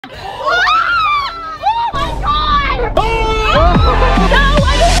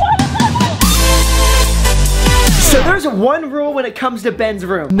There's one rule when it comes to Ben's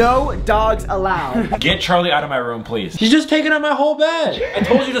room. No dogs allowed. Get Charlie out of my room, please. She's just taking up my whole bed. I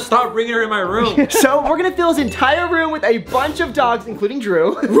told you to stop bringing her in my room. So we're gonna fill his entire room with a bunch of dogs, including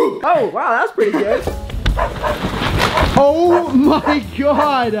Drew. Oh, wow, that's pretty good. Oh my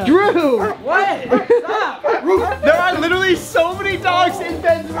God. Drew! What? Stop. There are literally so many dogs in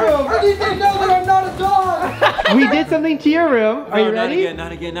Ben's room. How do you think know that I'm not a dog? We did something to your room. Are you ready?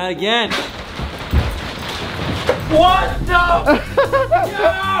 Not again, not again. What? No!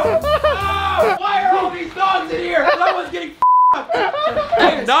 No! Why are all these dogs in here? Someone's getting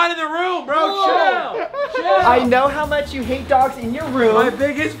I'm not in the room, bro. Chill. I know how much you hate dogs in your room. My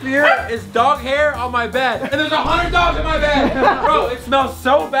biggest fear is dog hair on my bed. And there's 100 dogs in my bed. Bro, it smells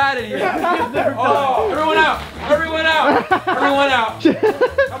so bad in here. Oh, everyone out. Everyone out. Everyone out.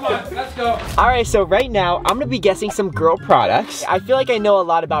 Come on, let's go. All right, so right now, I'm gonna be guessing some girl products. I feel like I know a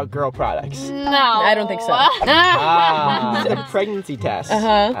lot about girl products. No. I don't think so. Ah, it's a pregnancy test.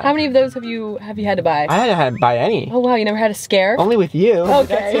 How many of those have you had to buy? I hadn't had to buy any. Oh wow, you never had a scare? Only with you.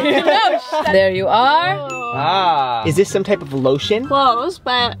 Okay. No, there you are. Ah. Is this some type of lotion? Close,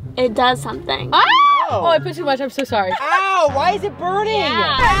 but it does something. Oh, I put too much. I'm so sorry. Ow, why is it burning?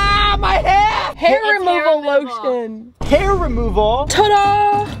 Yeah. Ah, my hair! Hair removal lotion. Hair removal?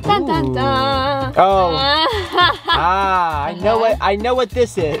 Ta-da! Dun, dun, dun. Oh. Ah, I know what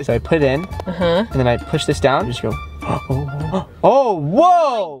this is. So I put it in, and then I push this down, just go, oh,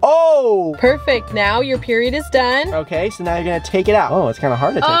 whoa! Oh! Perfect, now your period is done. Okay, so now you're gonna take it out. Oh, it's kind of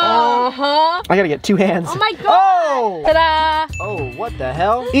hard to take out. Uh-huh. I gotta get 2 hands. Oh my God! Oh! Ta-da! Oh, what the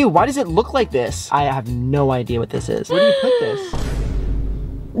hell? Ew, why does it look like this? I have no idea what this is. Where do you put this?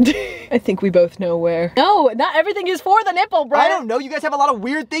 I think we both know where. No, not everything is for the nipple, bro. I don't know. You guys have a lot of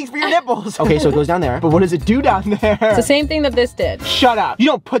weird things for your nipples. Okay, so it goes down there. But what does it do down there? It's the same thing that this did. Shut up. You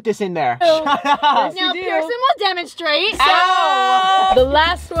don't put this in there. Oh. Shut up. Now Pierson will demonstrate. Ow! The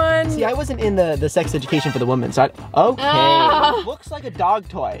last one. See, I wasn't in the sex education for the women, so okay. It looks like a dog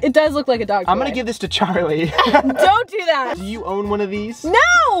toy. It does look like a dog toy. I'm gonna give this to Charlie. Don't do that. Do you own one of these? No!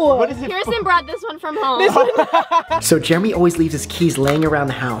 What is it? Pierson brought this one from home. So Jeremy always leaves his keys laying around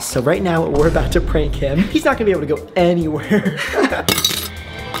the house. So right now we're about to prank him. He's not gonna be able to go anywhere.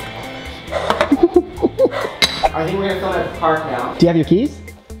 I think we're gonna film at the park now. Do you have your keys?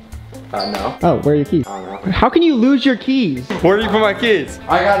 No. Oh, where are your keys? I don't know. How can you lose your keys? Where do you put my keys?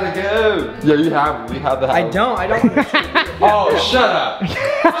 I gotta go. Yeah, we have the house. I don't. Oh, shut up.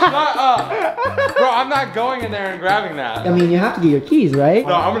 Shut up. Bro, I'm not going in there and grabbing that. I mean, you have to get your keys, right?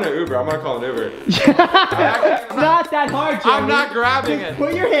 No, I'm gonna Uber. I'm gonna call an Uber. It's not that hard, Jeremy. I'm not grabbing it.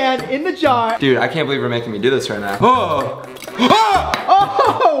 Put your hand in the jar. Dude, I can't believe you're making me do this right now. Oh!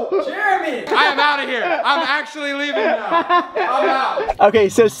 Oh! Jeremy! I am out of here. I'm actually leaving now. I'm out. Okay,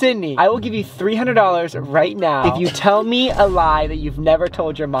 so Sydney, I will give you $300 right now if you tell me a lie that you've never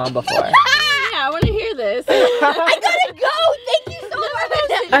told your mom before. Yeah, I want to hear this. I gotta go. Thank you so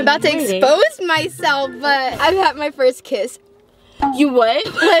much. I'm about to expose myself, but I've had my first kiss. You what?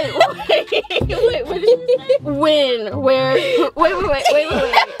 Wait, what did you say? When? Where? Wait.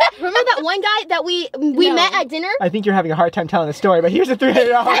 Remember that one guy that we met at dinner? I think you're having a hard time telling the story, but here's the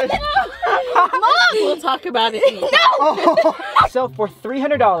 $300. Mom! We'll talk about it. No! Oh. So for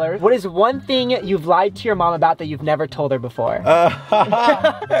 $300, what is one thing you've lied to your mom about that you've never told her before?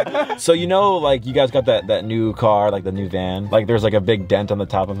 So you know, like you guys got that new car, like the new van. Like there's like a big dent on the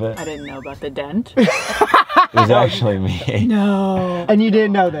top of it. I didn't know about the dent. It was actually me. No. And you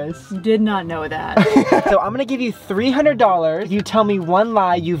didn't know this? Did not know that. So I'm gonna give you $300 if you tell me one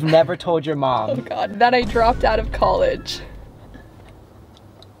lie you've never told your mom. Oh God, that I dropped out of college.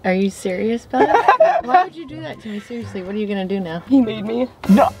 Are you serious, Bella? Why would you do that to me? Seriously, what are you gonna do now? He made me.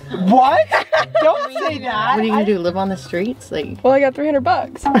 No, what? Don't say that. What are you gonna do, live on the streets? Like, Well, I got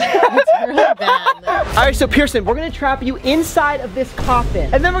 $300. that's really bad. All right, so Pierson, we're gonna trap you inside of this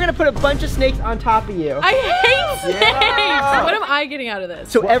coffin, and then we're gonna put a bunch of snakes on top of you. I hate snakes! What am I getting out of this?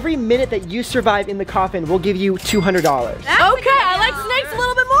 So every minute that you survive in the coffin, we'll give you $200. Okay, I like snakes a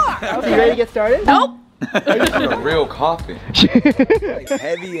little bit more. Okay, you ready to get started? Nope. A real coffee. Like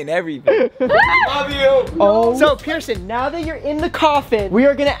heavy and everything. Love you. Oh. So Pierson, now that you're in the coffin, we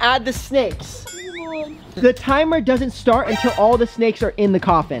are gonna add the snakes. The timer doesn't start until all the snakes are in the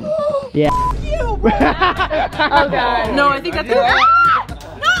coffin. Yeah. Oh God. No, I think that's good. Not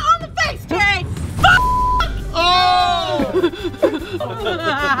on the face, Trey. Oh!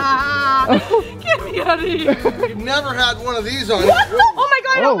 Get me out of here. You've never had one of these on. What the? Oh my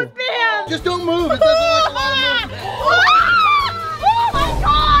God, I almost bit him. Just don't move. It doesn't like a lot of movement. Oh my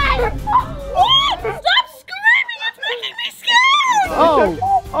God! What? Stop screaming! It's making me scared!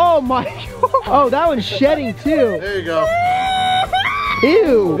 Oh my God. Oh, that one's shedding too. There you go.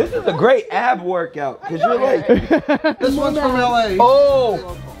 Ew. This is a great ab workout because you're like. This one's from LA.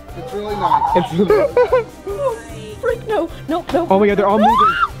 Oh. It's really not. Freak, no. Oh my god, they're all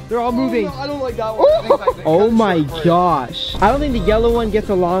moving. They're all moving. I don't like that one. Oh my gosh. I don't think the yellow one gets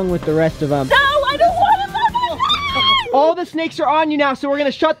along with the rest of them. No, I don't want him on my side! All the snakes are on you now, so we're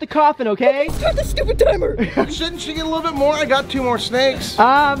gonna shut the coffin, okay? Start the stupid timer. Shouldn't she get a little bit more? I got 2 more snakes.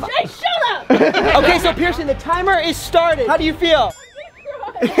 Hey, shut up! Okay, so Pierson, the timer is started. How do you feel?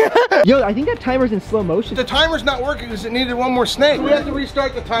 Yo, I think that timer's in slow motion. The timer's not working because it needed 1 more snake. We have to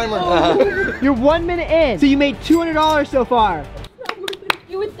restart the timer. You're 1 minute in, so you made $200 so far.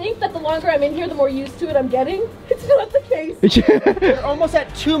 You would think that the longer I'm in here, the more used to it I'm getting. It's not the case. You're almost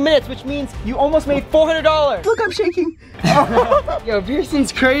at 2 minutes, which means you almost made $400. Look, I'm shaking. Yo,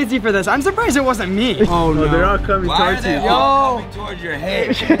 Pierson's crazy for this. I'm surprised it wasn't me. Oh no, they're all coming towards you. All coming towards your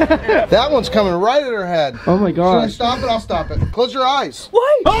head. That one's coming right at her head. Oh my Should god. I stop it? I'll stop it. Close your eyes.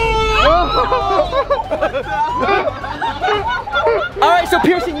 Why? All right, so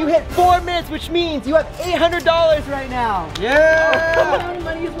Pierson, you hit 4 minutes, which means you have $800 right now. Yeah.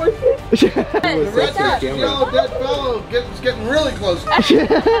 Money is worth it. The red yellow dead fellow is getting really close.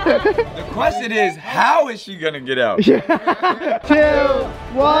 The question is, how is she gonna get out? 2, 1.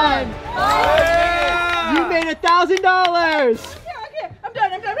 You made $1,000. Okay, I'm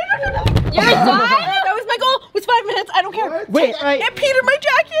done. You're done? That was my goal. It was 5 minutes. I don't care. Wait, right. It peed in my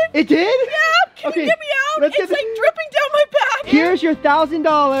jacket. It did? Yeah. Can you get me out? It's like dripping down my back. Here's your $1,000.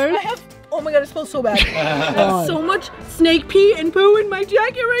 I have. Oh my god, it smells so bad. I have so much snake pee and poo in my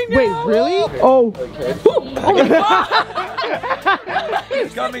jacket right now. Wait, really? Oh. Oh my god.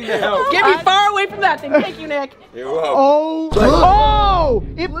 He's coming to help. Get me far away from that thing. Thank you, Nick. You're welcome. Oh.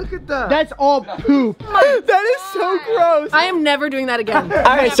 Look at that. That's all poop. That is so gross. I am never doing that again.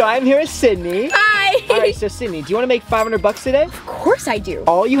 All right, so I'm here with Sydney. Hi. All right, so Sydney, do you want to make $500 today? Of course I do.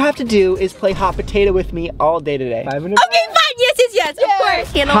 All you have to do is play hot potato with me all day today. 500. Okay, fine. Yes. Of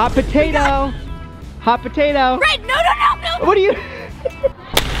course. You know. Hot potato. Hot potato. Red, no. What are you?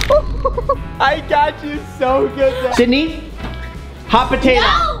 I got you so good. Sydney, hot potato.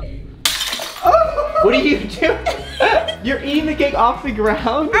 No. What are you doing? You're eating the cake off the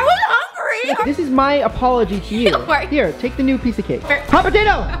ground? I was hungry. This is my apology to you. Don't worry. Here, take the new piece of cake. Hot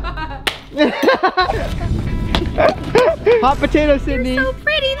potato. Hot potato, Sydney. You're so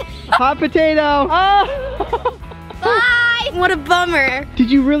pretty. Hot potato. Oh. Bye. What a bummer. Did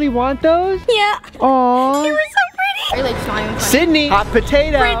you really want those? Yeah. Aww. You were so pretty. Are you like smiling? Sydney, hot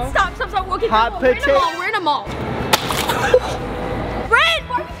potato. Brent, stop. Okay, Hot potato. We're in a mall. Brent,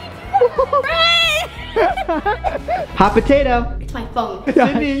 why would you do that? Brent. Hot potato. It's my phone.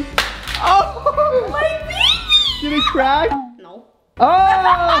 Sydney. Oh. My baby. Did it crack? No.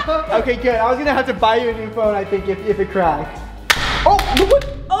 Oh. Okay, good. I was gonna have to buy you a new phone, I think, if it cracked. Oh, what?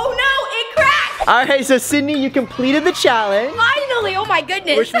 Oh no, it cracked. All right, so Sydney, you completed the challenge. Finally, oh my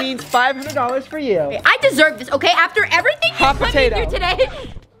goodness. Which means $500 for you. I deserve this, okay? After everything Hot you put potato. me through today.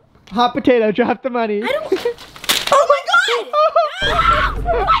 Hot potato, drop the money. I don't. Oh my god!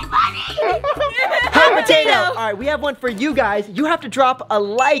 No, my money! Hot potato! All right, we have one for you guys. You have to drop a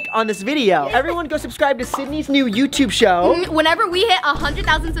like on this video. Everyone go subscribe to Sydney's new YouTube show. Whenever we hit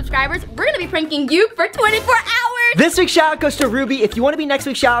 100,000 subscribers, we're gonna be pranking you for 24 hours. This week's shout out goes to Ruby. If you want to be next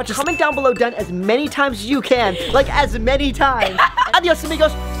week's shout out, just comment down below done as many times as you can. Like as many times. Adios,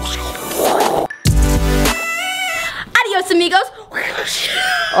 amigos. Adios, amigos.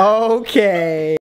 Okay.